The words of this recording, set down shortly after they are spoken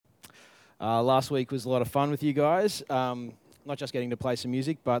Last week was a lot of fun with you guys. Not just getting to play some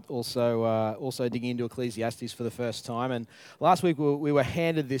music, but also digging into Ecclesiastes for the first time. And last week we were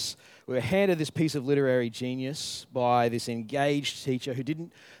handed this piece of literary genius by this engaged teacher who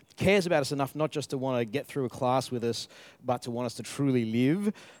cares about us enough not just to want to get through a class with us, but to want us to truly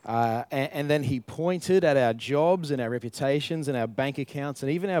live. And then he pointed at our jobs and our reputations and our bank accounts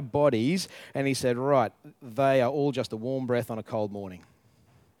and even our bodies, and he said, right, they are all just a warm breath on a cold morning.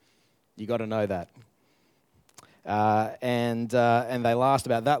 You got to know that. And they last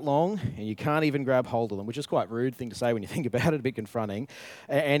about that long, and you can't even grab hold of them, which is quite a rude thing to say when you think about it, a bit confronting.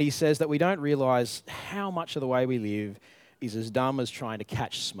 And he says that we don't realize how much of the way we live is as dumb as trying to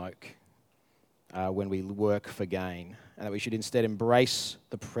catch smoke when we work for gain, and that we should instead embrace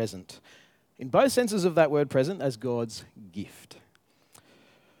the present, in both senses of that word present, as God's gift.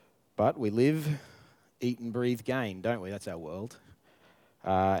 But we live, eat and breathe gain, don't we? That's our world.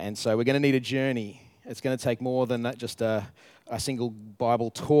 And so we're going to need a journey. It's going to take more than that, just a single Bible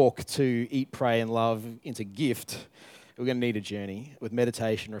talk to eat, pray, and love into gift. We're going to need a journey with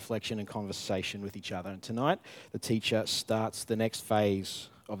meditation, reflection, and conversation with each other. And tonight, the teacher starts the next phase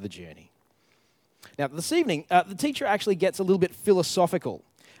of the journey. Now, this evening, the teacher actually gets a little bit philosophical.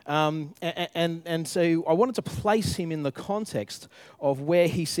 And so I wanted to place him in the context of where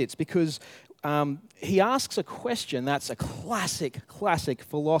he sits, because he asks a question that's a classic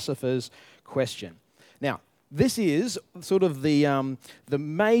philosopher's question. Now, this is sort of the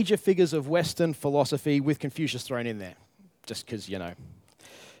major figures of Western philosophy with Confucius thrown in there, just because,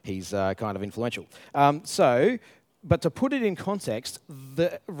 he's kind of influential. But to put it in context,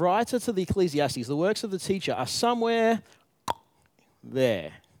 the writer to the Ecclesiastes, the works of the teacher, are somewhere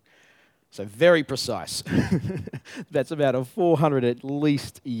there. So very precise. That's about a 400 at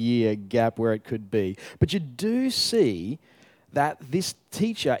least year gap where it could be. But you do see that this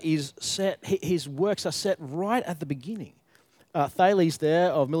teacher is set, his works are set right at the beginning. Thales there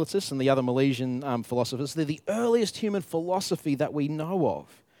of Miletus and the other Milesian philosophers, they're the earliest human philosophy that we know of.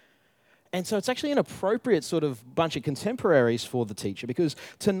 And so it's actually an appropriate sort of bunch of contemporaries for the teacher, because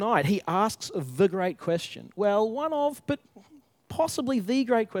tonight he asks the great question. Well, one of, but possibly the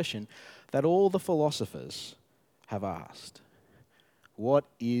great question that all the philosophers have asked. What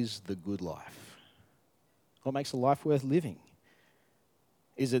is the good life? What makes a life worth living?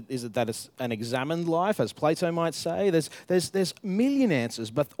 Is it that it's an examined life, as Plato might say? There's million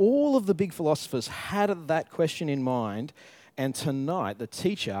answers, but all of the big philosophers had that question in mind, and tonight the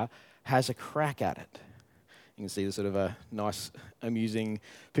teacher has a crack at it. You can see the sort of a nice, amusing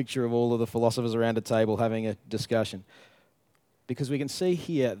picture of all of the philosophers around a table having a discussion. Because we can see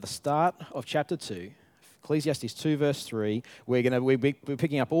here at the start of chapter 2, Ecclesiastes 2 verse 3, we're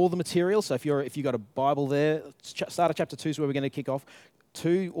picking up all the material. So if you've got a Bible there, start of chapter 2 is where we're going to kick off.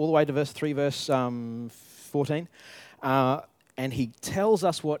 2 all the way to verse 3, verse 14. And he tells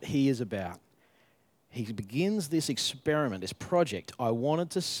us what he is about. He begins this experiment, this project. I wanted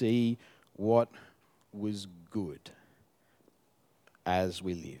to see what was good as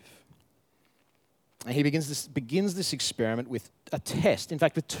we live. And he begins this experiment with a test. In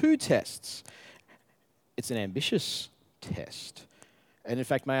fact, with 2 tests. It's an ambitious test. And in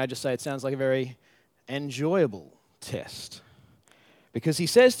fact, may I just say, it sounds like a very enjoyable test. Because he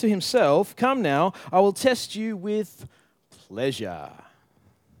says to himself, come now, I will test you with pleasure.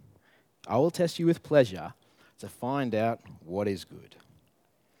 I will test you with pleasure to find out what is good.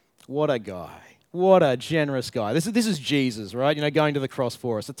 What a guy. What a generous guy. This is Jesus, right? Going to the cross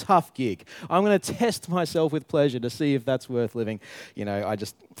for us. A tough gig. I'm going to test myself with pleasure to see if that's worth living. I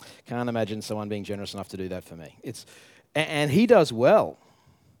just can't imagine someone being generous enough to do that for me. And he does well.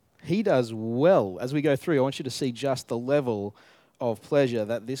 He does well. As we go through, I want you to see just the level of pleasure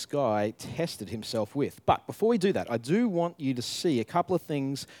that this guy tested himself with. But before we do that, I do want you to see a couple of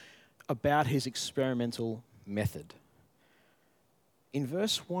things about his experimental method. In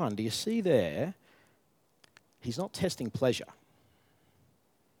verse 1, do you see there? He's not testing pleasure.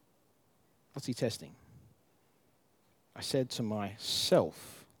 What's he testing? I said to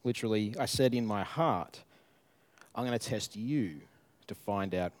myself, literally, I said in my heart, I'm going to test you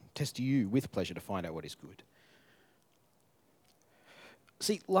with pleasure to find out what is good.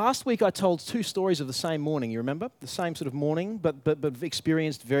 See, last week I told 2 stories of the same morning, you remember? The same sort of morning, but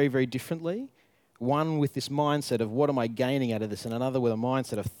experienced very, very differently. One with this mindset of what am I gaining out of this, and another with a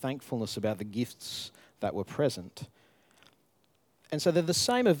mindset of thankfulness about the gifts that were present. And so they're the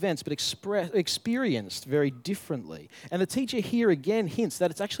same events, but experienced very differently. And the teacher here again hints that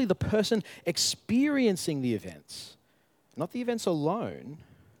it's actually the person experiencing the events, not the events alone.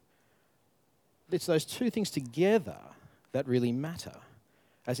 It's those 2 things together that really matter.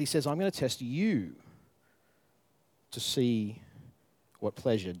 as he says, I'm going to test you to see what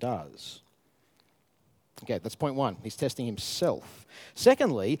pleasure does. Okay, that's point one. He's testing himself.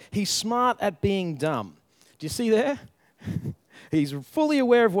 Secondly, he's smart at being dumb. Do you see there? He's fully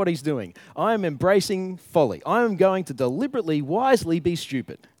aware of what he's doing. I am embracing folly. I am going to deliberately, wisely be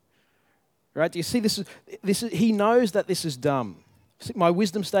stupid. Right? Do you see this? He knows that this is dumb. My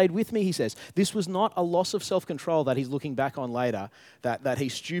wisdom stayed with me, he says. This was not a loss of self-control that he's looking back on later, that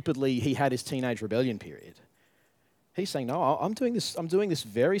he had his teenage rebellion period. He's saying, no, I'm doing this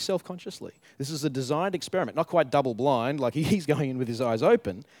very self-consciously. This is a designed experiment, not quite double-blind, like he's going in with his eyes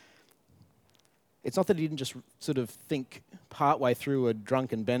open. It's not that he didn't just sort of think partway through a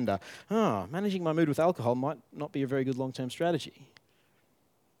drunken bender, managing my mood with alcohol might not be a very good long-term strategy.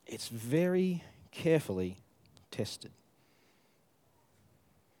 It's very carefully tested.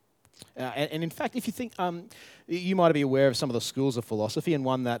 And in fact, if you think, you might be aware of some of the schools of philosophy, and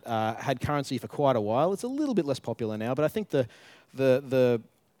one that had currency for quite a while. It's a little bit less popular now, but I think the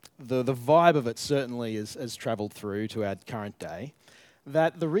vibe of it certainly has travelled through to our current day.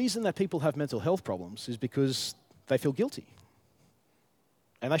 That the reason that people have mental health problems is because they feel guilty,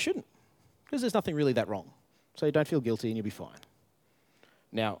 and they shouldn't, because there's nothing really that wrong. So you don't feel guilty, and you'll be fine.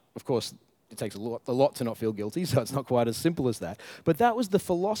 Now, of course, it takes a lot to not feel guilty, so it's not quite as simple as that. But that was the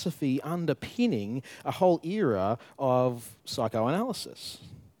philosophy underpinning a whole era of psychoanalysis.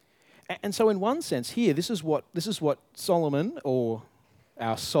 And so in one sense here, this is what Solomon, or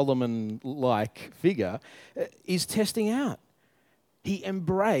our Solomon-like figure, is testing out. He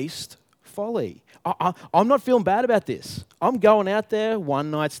embraced folly. I'm not feeling bad about this. I'm going out there,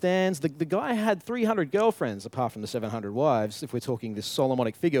 one-night stands. The guy had 300 girlfriends, apart from the 700 wives, if we're talking this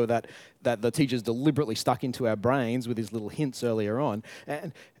Solomonic figure that the teachers deliberately stuck into our brains with his little hints earlier on.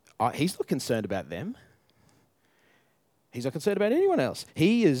 And he's not concerned about them. He's not concerned about anyone else.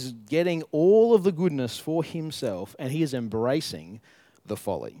 He is getting all of the goodness for himself, and he is embracing the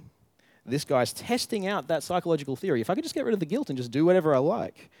folly. This guy's testing out that psychological theory. If I could just get rid of the guilt and just do whatever I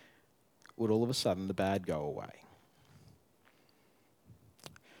like, would all of a sudden the bad go away?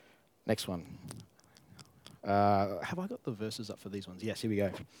 Next one. Have I got the verses up for these ones? Yes, here we go.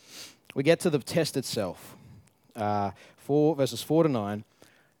 We get to the test itself, verses 4 to 9.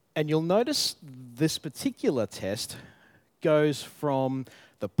 And you'll notice this particular test goes from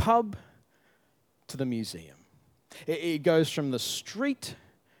the pub to the museum. It goes from the street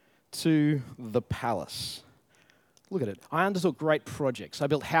to the palace. Look at it. I undertook great projects. I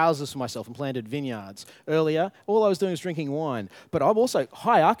built houses for myself and planted vineyards. Earlier, all I was doing was drinking wine. But I'm also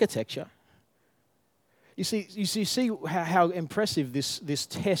high architecture. You see how impressive this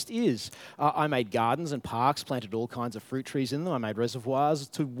test is. I made gardens and parks, planted all kinds of fruit trees in them. I made reservoirs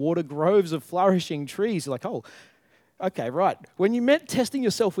to water groves of flourishing trees. You're like, oh, okay, right. When you meant testing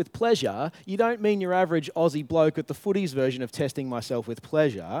yourself with pleasure, you don't mean your average Aussie bloke at the footies version of testing myself with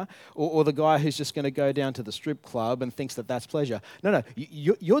pleasure, or the guy who's just going to go down to the strip club and thinks that that's pleasure. No,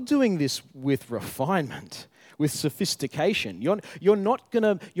 you're doing this with refinement, with sophistication. You're not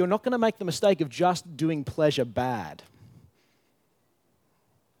gonna make the mistake of just doing pleasure bad.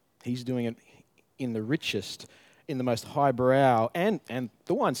 He's doing it in the richest, in the most highbrow, and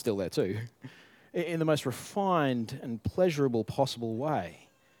the wine's still there too, in the most refined and pleasurable possible way.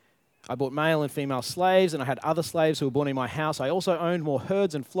 I bought male and female slaves, and I had other slaves who were born in my house. I also owned more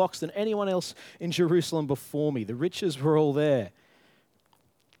herds and flocks than anyone else in Jerusalem before me. The riches were all there.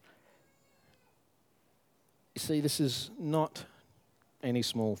 You see, this is not any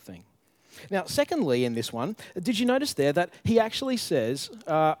small thing. Now, secondly, in this one, did you notice there that he actually says,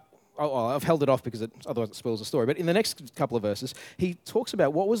 I've held it off because otherwise it spoils the story, but in the next couple of verses, he talks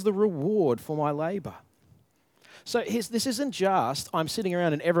about what was the reward for my labor. So this isn't just, I'm sitting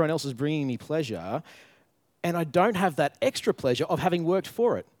around and everyone else is bringing me pleasure, and I don't have that extra pleasure of having worked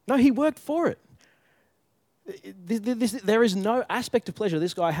for it. No, he worked for it. There is no aspect of pleasure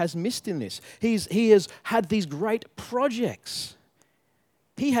this guy has missed in this. He has had these great projects.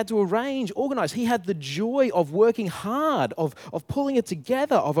 He had to arrange, organize. He had the joy of working hard, of pulling it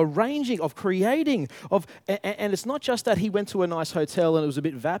together, of arranging, of creating. And it's not just that he went to a nice hotel and it was a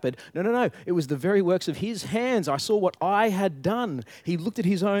bit vapid. No. It was the very works of his hands. I saw what I had done. He looked at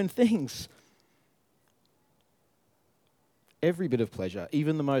his own things. Every bit of pleasure,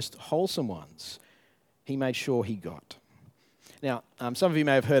 even the most wholesome ones, he made sure he got. Now, some of you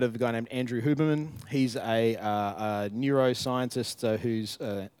may have heard of a guy named Andrew Huberman. He's a neuroscientist who's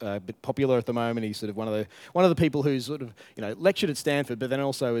a bit popular at the moment. He's sort of one of the people who's sort of lectured at Stanford, but then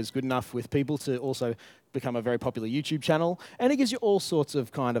also is good enough with people to also become a very popular YouTube channel. And he gives you all sorts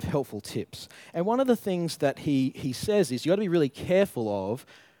of kind of helpful tips. And one of the things that he says is you got to be really careful of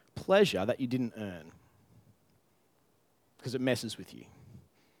pleasure that you didn't earn, because it messes with you.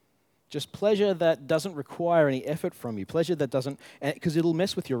 Just pleasure that doesn't require any effort from you. Pleasure that doesn't, because it'll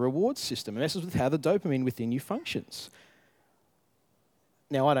mess with your reward system. It messes with how the dopamine within you functions.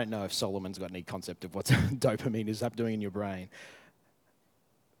 Now, I don't know if Solomon's got any concept of what dopamine is up doing in your brain.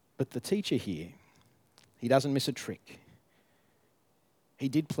 But the teacher here, he doesn't miss a trick. He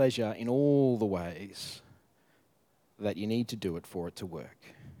did pleasure in all the ways that you need to do it for it to work.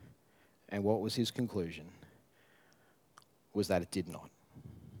 And what was his conclusion? Was that it did not.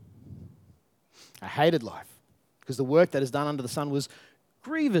 I hated life because the work that is done under the sun was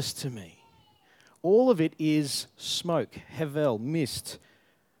grievous to me. All of it is smoke, hevel, mist.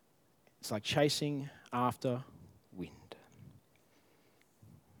 It's like chasing after wind.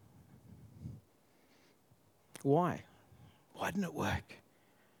 Why? Why didn't it work?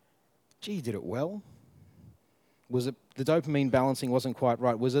 Gee, you did it well. Was it the dopamine balancing wasn't quite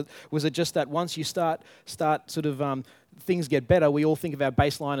right? Was it just that once you start sort of things get better, we all think of our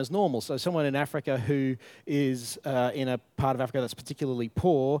baseline as normal? So someone in Africa who is in a part of Africa that's particularly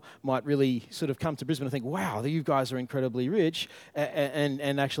poor might really sort of come to Brisbane and think, wow, you guys are incredibly rich,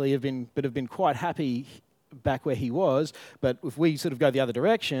 and actually have been quite happy back where he was. But if we sort of go the other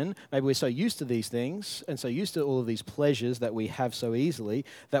direction, maybe we're so used to these things and so used to all of these pleasures that we have so easily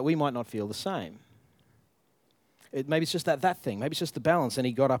that we might not feel the same. Maybe it's just that thing. Maybe it's just the balance, and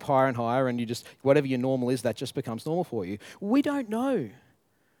he got up higher and higher, and you just, whatever your normal is, that just becomes normal for you. We don't know.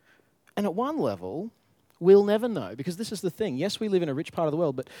 And at one level, we'll never know, because this is the thing. Yes, we live in a rich part of the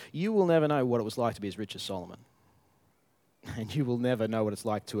world, but you will never know what it was like to be as rich as Solomon. And you will never know what it's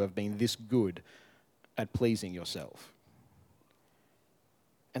like to have been this good at pleasing yourself.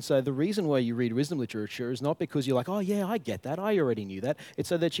 And so the reason why you read wisdom literature is not because you're like, oh yeah, I get that, I already knew that. It's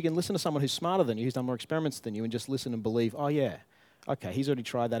so that you can listen to someone who's smarter than you, who's done more experiments than you, and just listen and believe, oh yeah, okay, he's already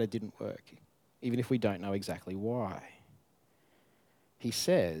tried that, it didn't work. Even if we don't know exactly why. He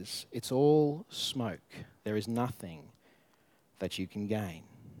says, it's all smoke. There is nothing that you can gain.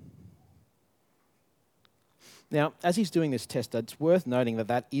 Now, as he's doing this test, it's worth noting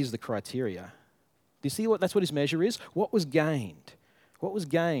that is the criteria. Do you see that's what his measure is? What was gained? What was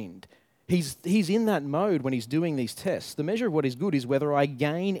gained? He's in that mode when he's doing these tests. The measure of what is good is whether I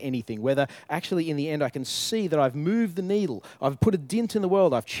gain anything, whether actually in the end I can see that I've moved the needle, I've put a dent in the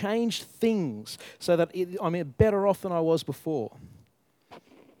world, I've changed things so that I'm better off than I was before.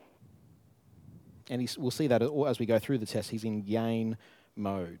 And we'll see that as we go through the test. He's in gain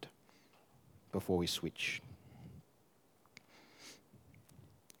mode before we switch.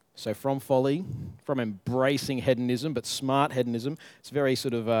 So from folly, from embracing hedonism, but smart hedonism, it's very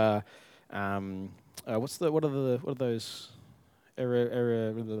sort of what are those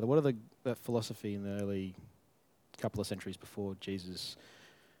that philosophy in the early couple of centuries before Jesus?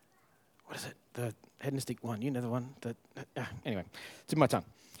 What is it? The hedonistic one. You know the one that anyway, it's in my tongue.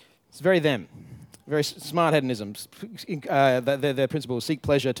 It's very smart hedonism. Their principle is seek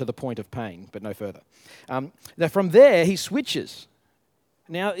pleasure to the point of pain, but no further. Now from there he switches.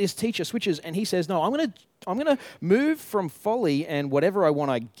 Now his teacher switches and he says, no, I'm going to move from folly and whatever I want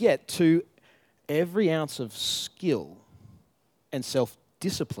to get to every ounce of skill and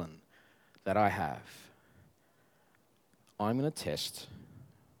self-discipline that I have. I'm going to test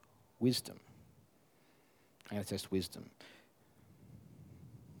wisdom. I'm going to test wisdom.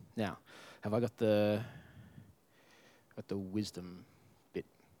 Now, have I got the wisdom bit?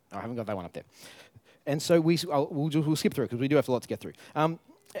 Oh, I haven't got that one up there. And so we'll skip through it because we do have a lot to get through.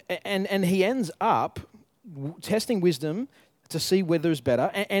 And he ends up testing wisdom to see whether it's better.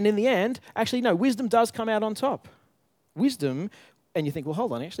 And in the end, actually, no, wisdom does come out on top. Wisdom, and you think, well,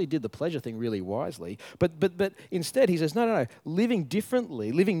 hold on, I actually did the pleasure thing really wisely. But instead he says, no, living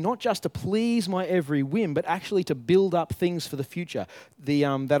differently, living not just to please my every whim, but actually to build up things for the future.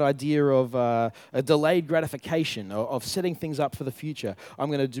 That idea of a delayed gratification, of setting things up for the future.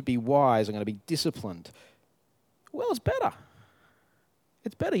 I'm going to be wise, I'm going to be disciplined. Well, it's better.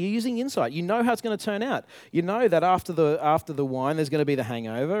 It's better. You're using insight. You know how it's going to turn out. You know that after the wine, there's going to be the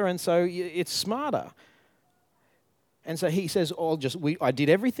hangover, and so it's smarter. And so he says, I did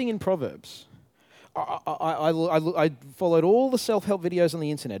everything in Proverbs. I followed all the self-help videos on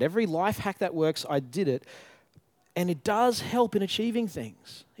the internet. Every life hack that works, I did it. And it does help in achieving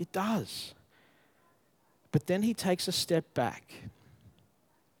things. It does. But then he takes a step back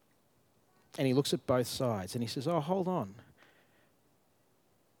and he looks at both sides and he says, oh, hold on.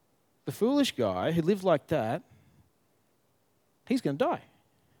 The foolish guy who lived like that, he's going to die.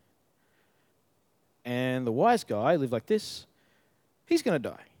 And the wise guy who lived like this, he's going to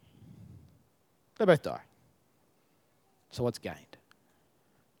die. They both die. So what's gained?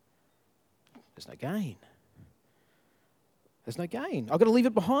 There's no gain. There's no gain. I've got to leave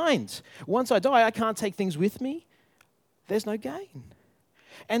it behind. Once I die, I can't take things with me. There's no gain.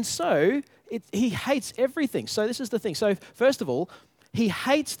 And so he hates everything. So this is the thing. So first of all, he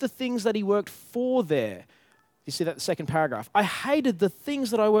hates the things that he worked for there. You see that in the second paragraph. I hated the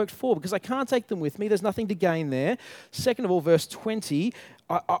things that I worked for because I can't take them with me. There's nothing to gain there. Second of all, verse 20,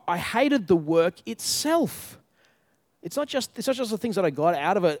 I hated the work itself. It's not just the things that I got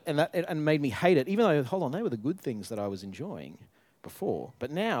out of it and made me hate it, even though, hold on, they were the good things that I was enjoying before.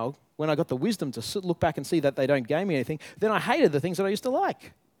 But now, when I got the wisdom to look back and see that they don't gain me anything, then I hated the things that I used to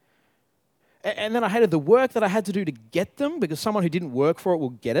like. And then I hated the work that I had to do to get them, because someone who didn't work for it will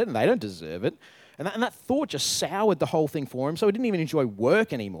get it, and they don't deserve it. And that thought just soured the whole thing for him, so he didn't even enjoy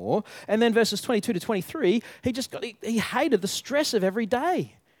work anymore. And then verses 22 to 23, he hated the stress of every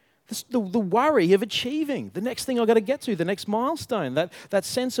day. The worry of achieving, the next thing I've got to get to, the next milestone, that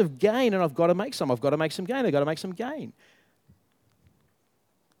sense of gain, and I've got to make some gain, I've got to make some gain.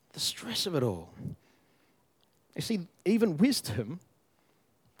 The stress of it all. You see, even wisdom,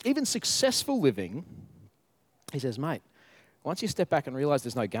 even successful living, he says, mate, once you step back and realize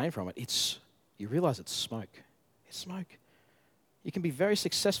there's no gain from it, you realize it's smoke. It's smoke. You can be very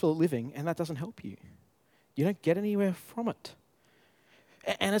successful at living, and that doesn't help you. You don't get anywhere from it.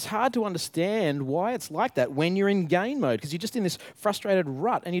 And it's hard to understand why it's like that when you're in gain mode, because you're just in this frustrated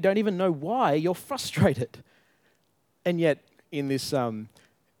rut and you don't even know why you're frustrated. And yet, in this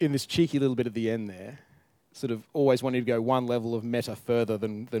cheeky little bit at the end there, sort of always wanting to go one level of meta further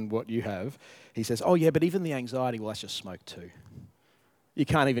than what you have, he says, oh yeah, but even the anxiety, well, that's just smoke too. You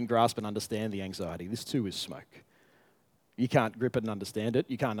can't even grasp and understand the anxiety. This too is smoke. You can't grip it and understand it.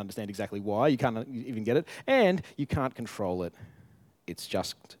 You can't understand exactly why. You can't even get it. And you can't control it. It's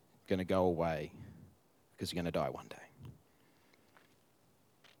just going to go away because you're going to die one day.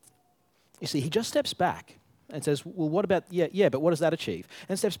 You see, he just steps back and says, well, what about, yeah, but what does that achieve?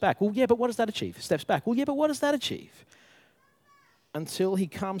 And steps back, well, yeah, but what does that achieve? Steps back, well, yeah, but what does that achieve? Until he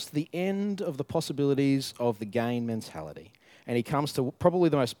comes to the end of the possibilities of the gain mentality. And he comes to probably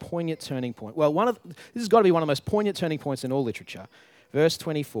the most poignant turning point. Well, this has got to be one of the most poignant turning points in all literature. Verse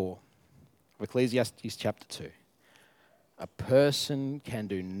 24 of Ecclesiastes chapter 2. A person can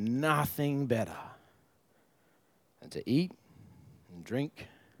do nothing better than to eat and drink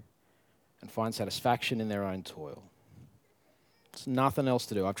and find satisfaction in their own toil. There's nothing else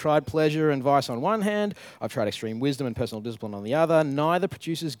to do. I've tried pleasure and vice on one hand. I've tried extreme wisdom and personal discipline on the other. Neither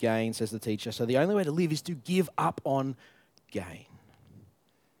produces gain, says the teacher. So the only way to live is to give up on gain.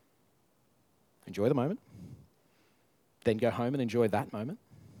 Enjoy the moment. Then go home and enjoy that moment.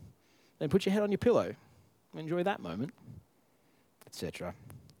 Then put your head on your pillow and enjoy that moment. Etc.,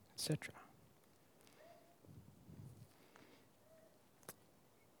 etc.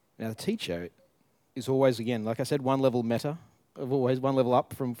 Now, the teacher is always, again, like I said, one level meta, always one level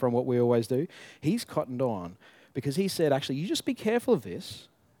up from what we always do. He's cottoned on because he said, actually, you just be careful of this.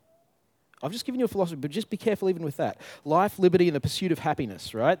 I've just given you a philosophy, but just be careful even with that. Life, liberty, and the pursuit of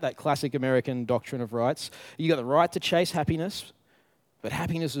happiness, right? That classic American doctrine of rights. You got the right to chase happiness, but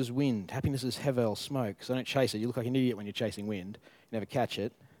happiness is wind. Happiness is hevel, smoke. So don't chase it. You look like an idiot when you're chasing wind. You never catch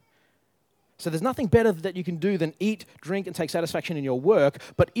it. So there's nothing better that you can do than eat, drink, and take satisfaction in your work.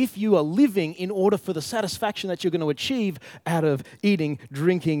 But if you are living in order for the satisfaction that you're going to achieve out of eating,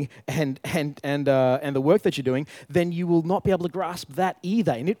 drinking, and the work that you're doing, then you will not be able to grasp that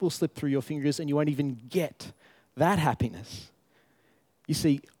either, and it will slip through your fingers, and you won't even get that happiness. You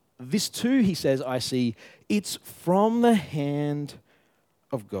see, this too, he says, I see, it's from the hand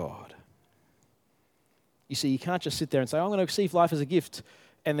of God. You see, you can't just sit there and say, I'm going to receive life as a gift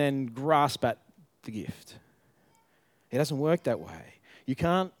and then grasp at the gift. It doesn't work that way. You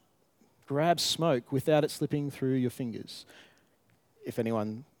can't grab smoke without it slipping through your fingers. If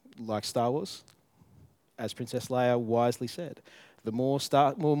anyone likes Star Wars, as Princess Leia wisely said, the more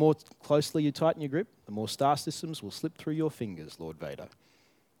closely you tighten your grip, the more star systems will slip through your fingers, Lord Vader.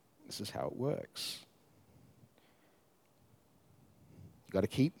 This is how it works. You've got to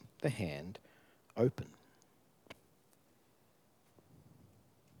keep the hand open.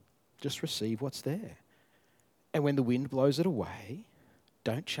 Just receive what's there. And when the wind blows it away,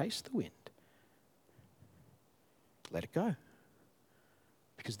 don't chase the wind. Let it go.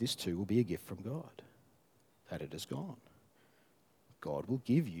 Because this too will be a gift from God. that it is gone. God will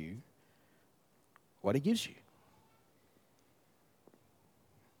give you what he gives you.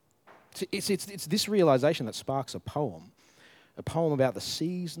 It's this realization that sparks a poem about the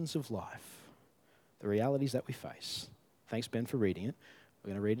seasons of life, the realities that we face. Thanks, Ben, for reading it. We're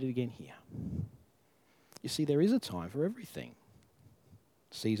going to read it again here. You see, there is a time for everything.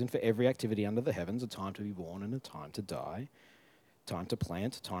 Season for every activity under the heavens, a time to be born and a time to die, time to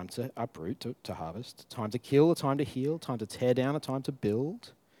plant, a time to uproot, to harvest, time to kill, a time to heal, time to tear down, a time to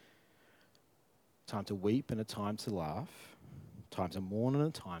build, time to weep and a time to laugh, time to mourn and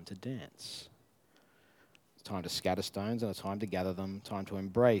a time to dance. It's time to scatter stones and a time to gather them, time to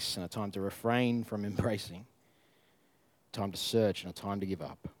embrace and a time to refrain from embracing, time to search and a time to give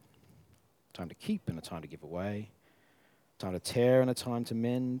up, time to keep and a time to give away, time to tear and a time to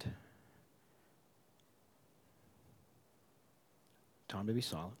mend, time to be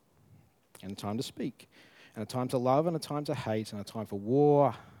silent and a time to speak, and a time to love and a time to hate, and a time for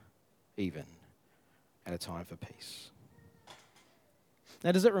war even, and a time for peace.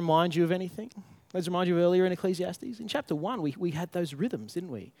 Now, does that remind you of anything? Does it remind you of earlier in Ecclesiastes? In chapter 1, we had those rhythms,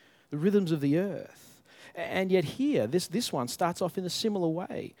 didn't we? The rhythms of the earth. And yet here, this one starts off in a similar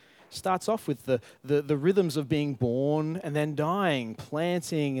way. Starts off with the rhythms of being born and then dying,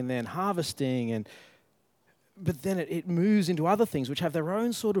 planting and then harvesting. But then it moves into other things which have their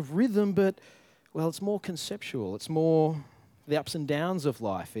own sort of rhythm, but, well, it's more conceptual. It's more the ups and downs of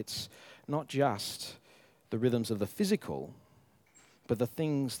life. It's not just the rhythms of the physical, but the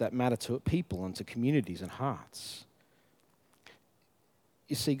things that matter to people and to communities and hearts.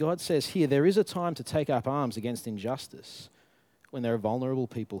 You see, God says here, there is a time to take up arms against injustice when there are vulnerable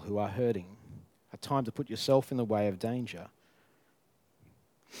people who are hurting, a time to put yourself in the way of danger.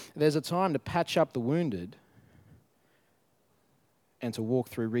 There's a time to patch up the wounded and to walk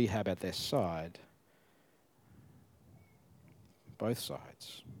through rehab at their side. Both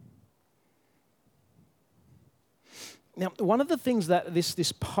sides. Now, one of the things that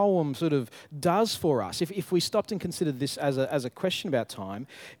this poem sort of does for us, if we stopped and considered this as a question about time,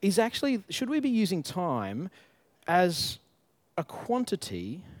 is actually, should we be using time as a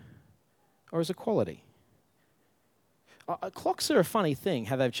quantity or as a quality? Clocks are a funny thing,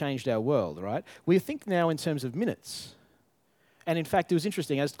 how they've changed our world, right? We think now in terms of minutes. And in fact, it was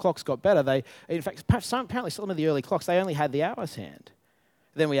interesting, as clocks got better, apparently some of the early clocks, they only had the hours hand.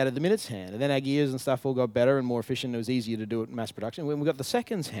 Then we added the minutes hand, and then our gears and stuff all got better and more efficient. It was easier to do it in mass production. When we got the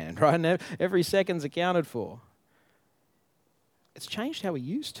seconds hand, right? And every second's accounted for. It's changed how we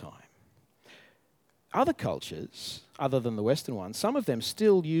use time. Other cultures, other than the Western ones, some of them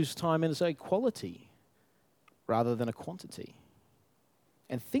still use time as a quality rather than a quantity.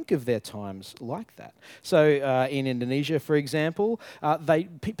 And think of their times like that. So in Indonesia, for example,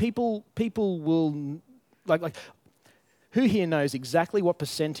 people will like. Who here knows exactly what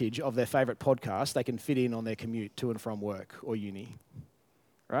percentage of their favourite podcast they can fit in on their commute to and from work or uni?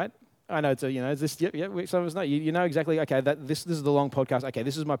 Right? I know it's this. Yeah. Some of us know. You know exactly. Okay, this is the long podcast. Okay,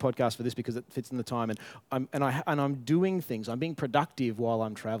 this is my podcast for this because it fits in the time, and I'm doing things. I'm being productive while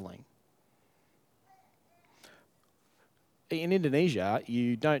I'm travelling. In Indonesia,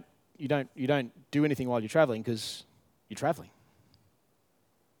 you don't do anything while you're travelling because you're travelling.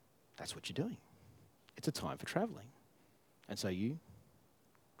 That's what you're doing. It's a time for travelling. And so you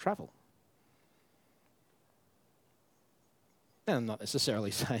travel. And I'm not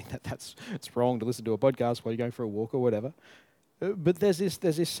necessarily saying that it's wrong to listen to a podcast while you're going for a walk or whatever. But there's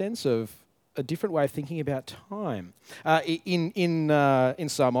this sense of a different way of thinking about time. In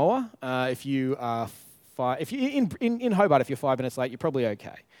Samoa, if you are in Hobart, if you're 5 minutes late, you're probably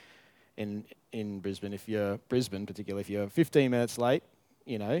okay. In Brisbane, if you're 15 minutes late,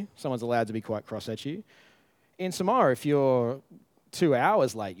 someone's allowed to be quite cross at you. In Samoa, if you're 2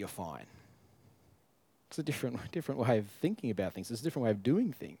 hours late, you're fine. It's a different way of thinking about things. It's a different way of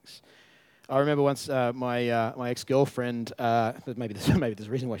doing things. I remember once my ex-girlfriend, maybe there's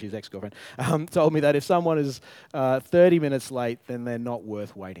a reason why she's ex-girlfriend, told me that if someone is 30 minutes late, then they're not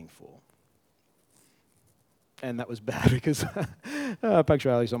worth waiting for. And that was bad because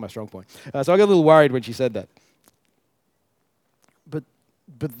punctuality is not my strong point. So I got a little worried when she said that. But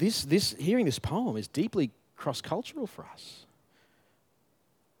this hearing this poem is deeply cross-cultural for us.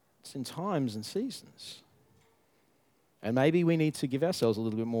 It's in times and seasons. And maybe we need to give ourselves a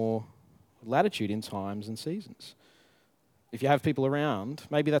little bit more latitude in times and seasons. If you have people around,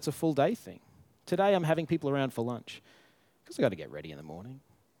 maybe that's a full day thing. Today I'm having people around for lunch because I've got to get ready in the morning.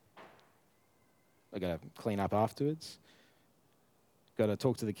 I've got to clean up afterwards. Got to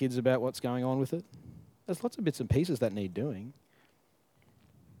talk to the kids about what's going on with it. There's lots of bits and pieces that need doing.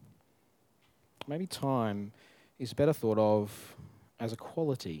 maybe time is better thought of as a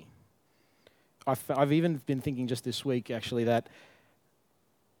quality. I've even been thinking just this week, actually, that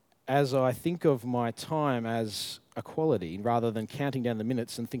as I think of my time as a quality, rather than counting down the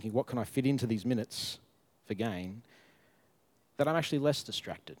minutes and thinking, what can I fit into these minutes for gain, that I'm actually less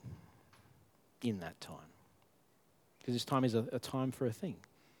distracted in that time. Because this time is a time for a thing.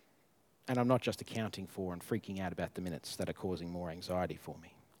 And I'm not just accounting for and freaking out about the minutes that are causing more anxiety for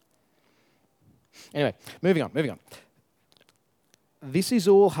me. Anyway, moving on. This is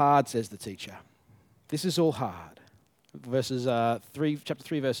all hard, says the teacher. This is all hard. Chapter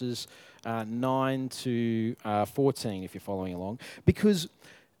 3, verses 9 to 14, if you're following along. Because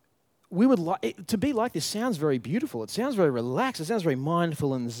we would like to be like this. Sounds very beautiful. It sounds very relaxed. It sounds very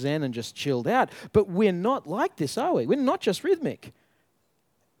mindful and zen and just chilled out. But we're not like this, are we? We're not just rhythmic.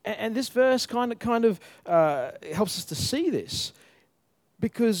 And this verse kind of helps us to see this,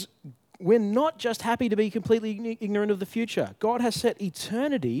 because we're not just happy to be completely ignorant of the future. God has set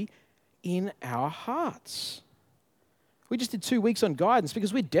eternity in our hearts. We just did 2 weeks on guidance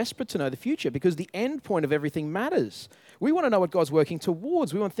because we're desperate to know the future, because the end point of everything matters. We want to know what God's working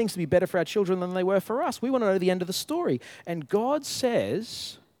towards. We want things to be better for our children than they were for us. We want to know the end of the story. And God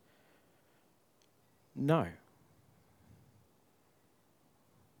says, no.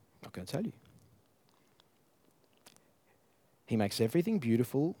 Not going to tell you. He makes everything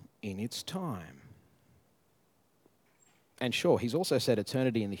beautiful in its time. And sure, he's also set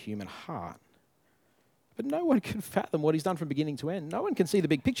eternity in the human heart. But no one can fathom what he's done from beginning to end. No one can see the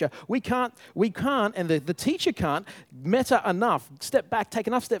big picture. We can't, and the teacher can't meta enough, take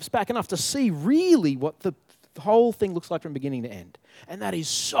enough steps back enough to see really what the whole thing looks like from beginning to end. And that is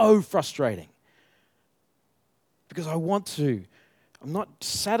so frustrating. Because I'm not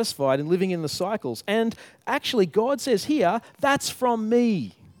satisfied in living in the cycles. And actually, God says here, that's from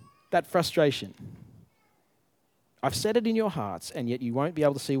me, that frustration. I've set it in your hearts, and yet you won't be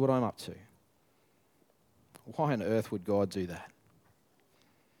able to see what I'm up to. Why on earth would God do that?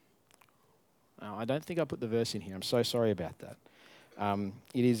 Now, I don't think I put the verse in here. I'm so sorry about that.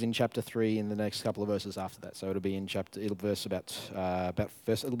 It is in chapter 3 in the next couple of verses after that. So it'll be in it'll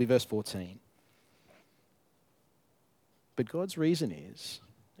be verse 14. But God's reason is,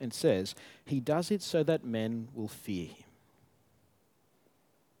 and says, he does it so that men will fear him.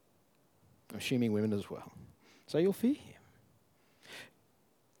 I'm assuming women as well. So you'll fear him.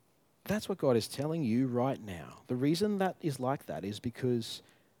 That's what God is telling you right now. The reason that is like that is because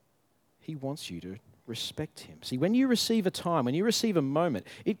he wants you to respect him. See, when you receive a time, when you receive a moment,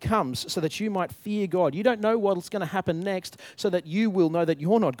 it comes so that you might fear God. You don't know what's going to happen next, so that you will know that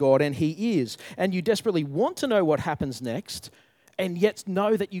you're not God and he is. And you desperately want to know what happens next, and yet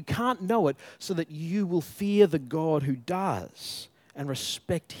know that you can't know it, so that you will fear the God who does and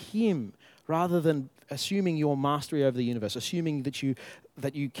respect him, rather than assuming your mastery over the universe, assuming that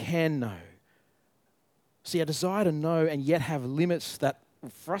you can know. See, a desire to know and yet have limits that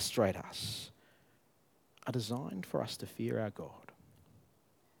frustrate us are designed for us to fear our God.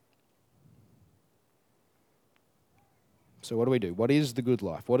 So what do? What is the good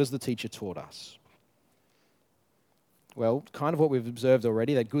life? What has the teacher taught us? Well, kind of what we've observed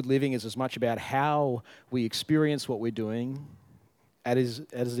already, that good living is as much about how we experience what we're doing as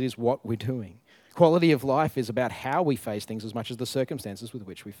it is what we're doing. Quality of life is about how we face things as much as the circumstances with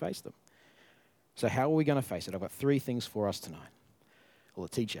which we face them. So how are we going to face it? I've got 3 things for us tonight. Well,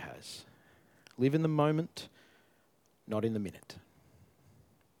 the teacher has. Live in the moment, not in the minute.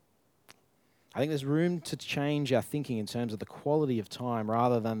 I think there's room to change our thinking in terms of the quality of time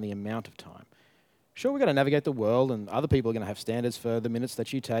rather than the amount of time. Sure, we've got to navigate the world, and other people are going to have standards for the minutes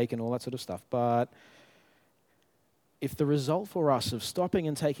that you take and all that sort of stuff, but if the result for us of stopping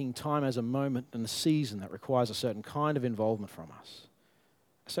and taking time as a moment and a season that requires a certain kind of involvement from us,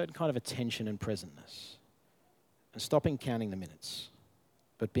 a certain kind of attention and presentness, and stopping counting the minutes,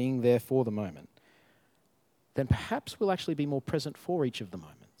 but being there for the moment, then perhaps we'll actually be more present for each of the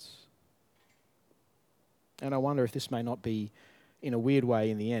moments. And I wonder if this may not be, in a weird way,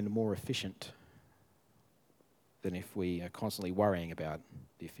 in the end, more efficient than if we are constantly worrying about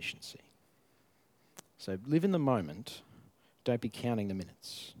the efficiency. So live in the moment, don't be counting the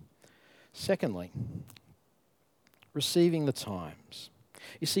minutes. Secondly, receiving the times.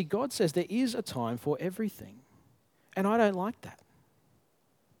 You see, God says there is a time for everything, and I don't like that.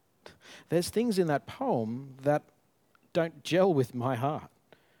 There's things in that poem that don't gel with my heart.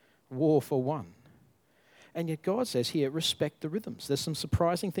 War for one. And yet God says here, respect the rhythms. There's some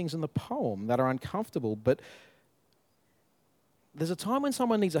surprising things in the poem that are uncomfortable, but there's a time when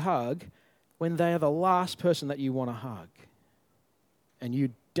someone needs a hug when they are the last person that you want to hug. And you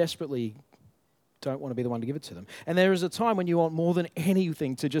desperately don't want to be the one to give it to them. And there is a time when you want more than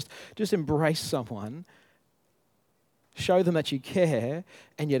anything to just embrace someone, show them that you care,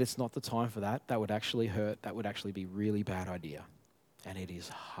 and yet it's not the time for that. That would actually hurt. That would actually be a really bad idea. And it is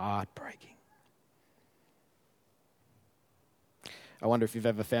heartbreaking. I wonder if you've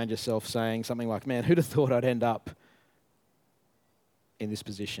ever found yourself saying something like, man, who'd have thought I'd end up in this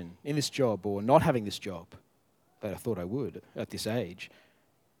position, in this job, or not having this job that I thought I would at this age,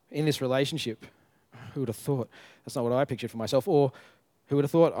 in this relationship. Who would have thought? That's not what I pictured for myself. Or who would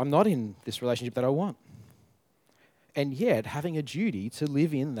have thought I'm not in this relationship that I want? And yet having a duty to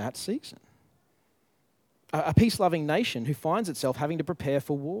live in that season. A peace-loving nation who finds itself having to prepare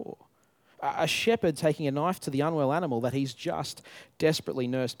for war. A shepherd taking a knife to the unwell animal that he's just desperately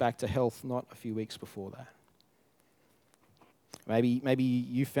nursed back to health not a few weeks before that. Maybe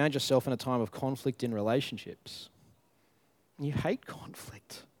you found yourself in a time of conflict in relationships. You hate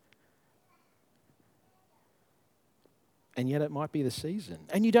conflict. And yet it might be the season.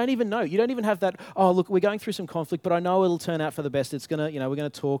 And you don't even know. You don't even have that, oh, look, we're going through some conflict, but I know it'll turn out for the best. It's going to, we're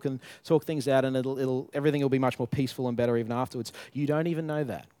going to talk things out, and everything will be much more peaceful and better even afterwards. You don't even know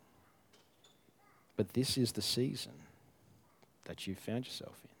that. But this is the season that you've found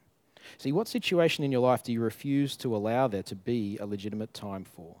yourself in. See, what situation in your life do you refuse to allow there to be a legitimate time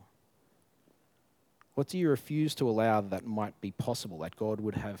for? What do you refuse to allow that might be possible, that God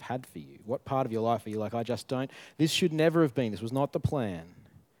would have had for you? What part of your life are you like, I just don't, this should never have been, this was not the plan.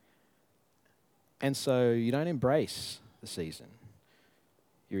 And so you don't embrace the season.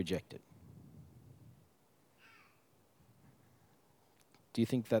 You reject it. Do you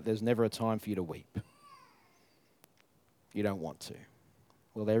think that there's never a time for you to weep? You don't want to.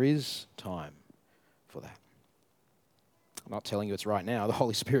 Well, there is time for that. I'm not telling you it's right now. The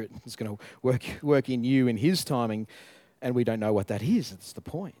Holy Spirit is going to work in you in His timing, and we don't know what that is. That's the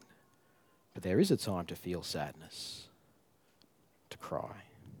point. But there is a time to feel sadness, to cry.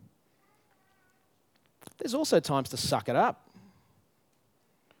 There's also times to suck it up.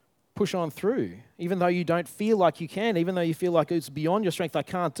 Push on through. Even though you don't feel like you can, even though you feel like it's beyond your strength, I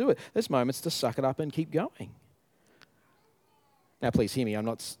can't do it. There's moments to suck it up and keep going. Now, please hear me. I'm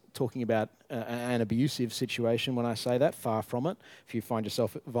not talking about an abusive situation when I say that. Far from it. If you find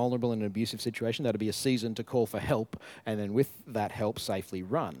yourself vulnerable in an abusive situation, that'll be a season to call for help, and then with that help, safely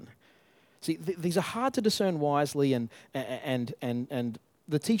run. See, these are hard to discern wisely, and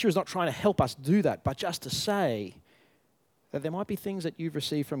the teacher is not trying to help us do that, but just to say that there might be things that you've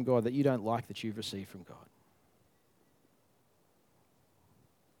received from God that you don't like that you've received from God.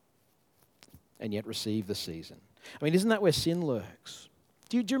 And yet receive the season. I mean, isn't that where sin lurks?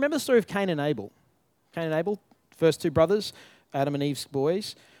 Do you remember the story of Cain and Abel? Cain and Abel, first two brothers, Adam and Eve's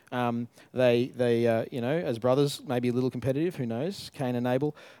boys. They as brothers, maybe a little competitive, who knows, Cain and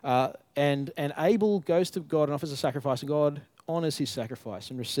Abel. And Abel goes to God and offers a sacrifice, and God honors his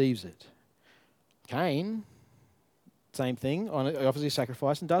sacrifice and receives it. Cain, same thing, offers his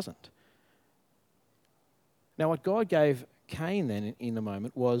sacrifice and doesn't. Now, what God gave Cain then in the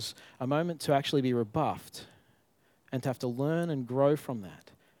moment was a moment to actually be rebuffed and to have to learn and grow from that.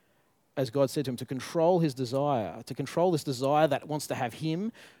 As God said to him, to control his desire, to control this desire that wants to have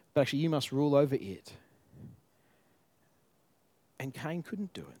him, but actually you must rule over it. And Cain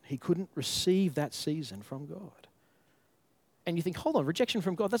couldn't do it. He couldn't receive that season from God. And you think, hold on, rejection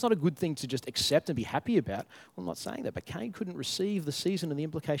from God, that's not a good thing to just accept and be happy about. Well, I'm not saying that, but Cain couldn't receive the season and the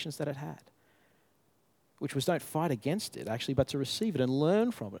implications that it had. Which was don't fight against it, actually, but to receive it and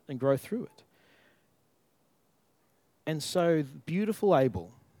learn from it and grow through it. And so, beautiful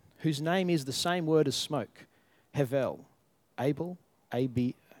Abel, whose name is the same word as smoke, Hevel, Abel,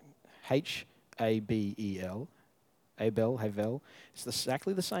 H-A-B-E-L, Abel, Hevel. It's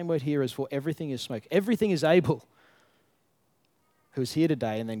exactly the same word here as for everything is smoke. Everything is Abel, who is here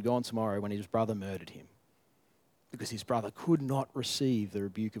today and then gone tomorrow when his brother murdered him. Because his brother could not receive the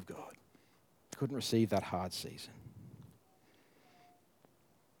rebuke of God. Couldn't receive that hard season.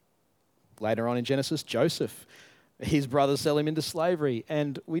 Later on in Genesis, Joseph, his brothers sell him into slavery,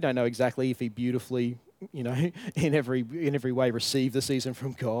 and we don't know exactly if he beautifully, in every way received the season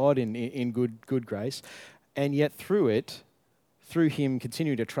from God in good grace, and yet through him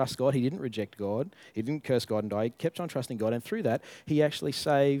continuing to trust God, he didn't reject God, he didn't curse God and die, he kept on trusting God, and through that, he actually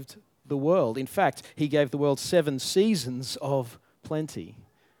saved the world. In fact, he gave the world 7 seasons of plenty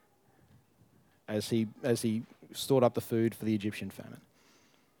as he stored up the food for the Egyptian famine.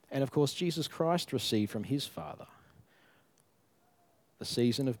 And of course, Jesus Christ received from his Father the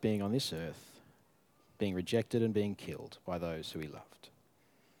season of being on this earth, being rejected and being killed by those who he loved.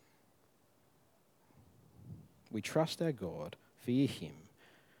 We trust our God, fear him,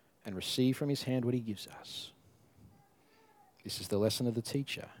 and receive from his hand what he gives us. This is the lesson of the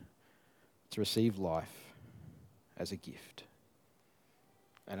teacher, to receive life as a gift.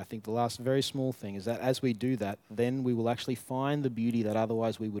 And I think the last very small thing is that as we do that, then we will actually find the beauty that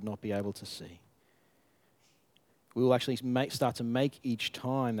otherwise we would not be able to see. We will actually start to make each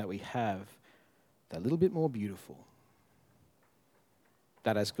time that we have that little bit more beautiful.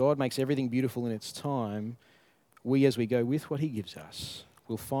 That as God makes everything beautiful in its time, we, as we go with what he gives us,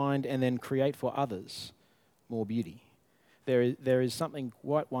 will find and then create for others more beauty. There is something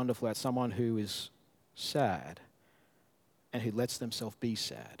quite wonderful at someone who is sad and who lets themselves be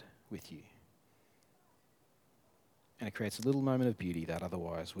sad with you. And it creates a little moment of beauty that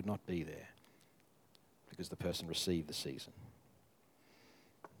otherwise would not be there because the person received the season.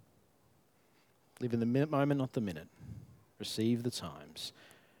 Live in the moment, not the minute. Receive the times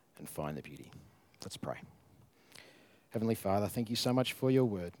and find the beauty. Let's pray. Heavenly Father, thank you so much for your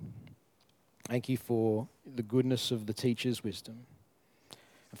word. Thank you for the goodness of the teacher's wisdom.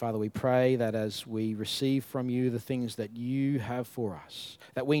 And Father, we pray that as we receive from you the things that you have for us,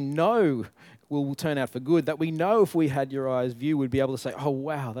 that we know will turn out for good, that we know if we had your eyes view, we'd be able to say, oh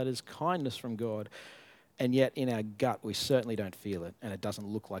wow, that is kindness from God. And yet in our gut, we certainly don't feel it, and it doesn't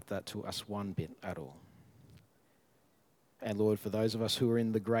look like that to us one bit at all. And Lord, for those of us who are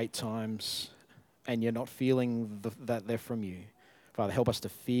in the great times and you're not feeling that they're from you, Father, help us to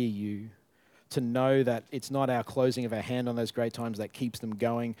fear you, to know that it's not our closing of our hand on those great times that keeps them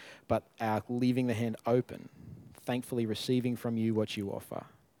going, but our leaving the hand open, thankfully receiving from you what you offer.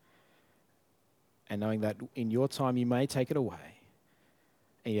 And knowing that in your time you may take it away.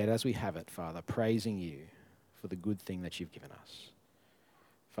 And yet as we have it, Father, praising you for the good thing that you've given us.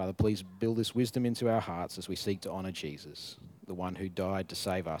 Father, please build this wisdom into our hearts as we seek to honour Jesus, the one who died to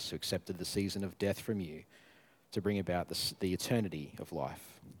save us, who accepted the season of death from you to bring about the eternity of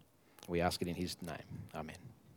life. We ask it in his name. Amen.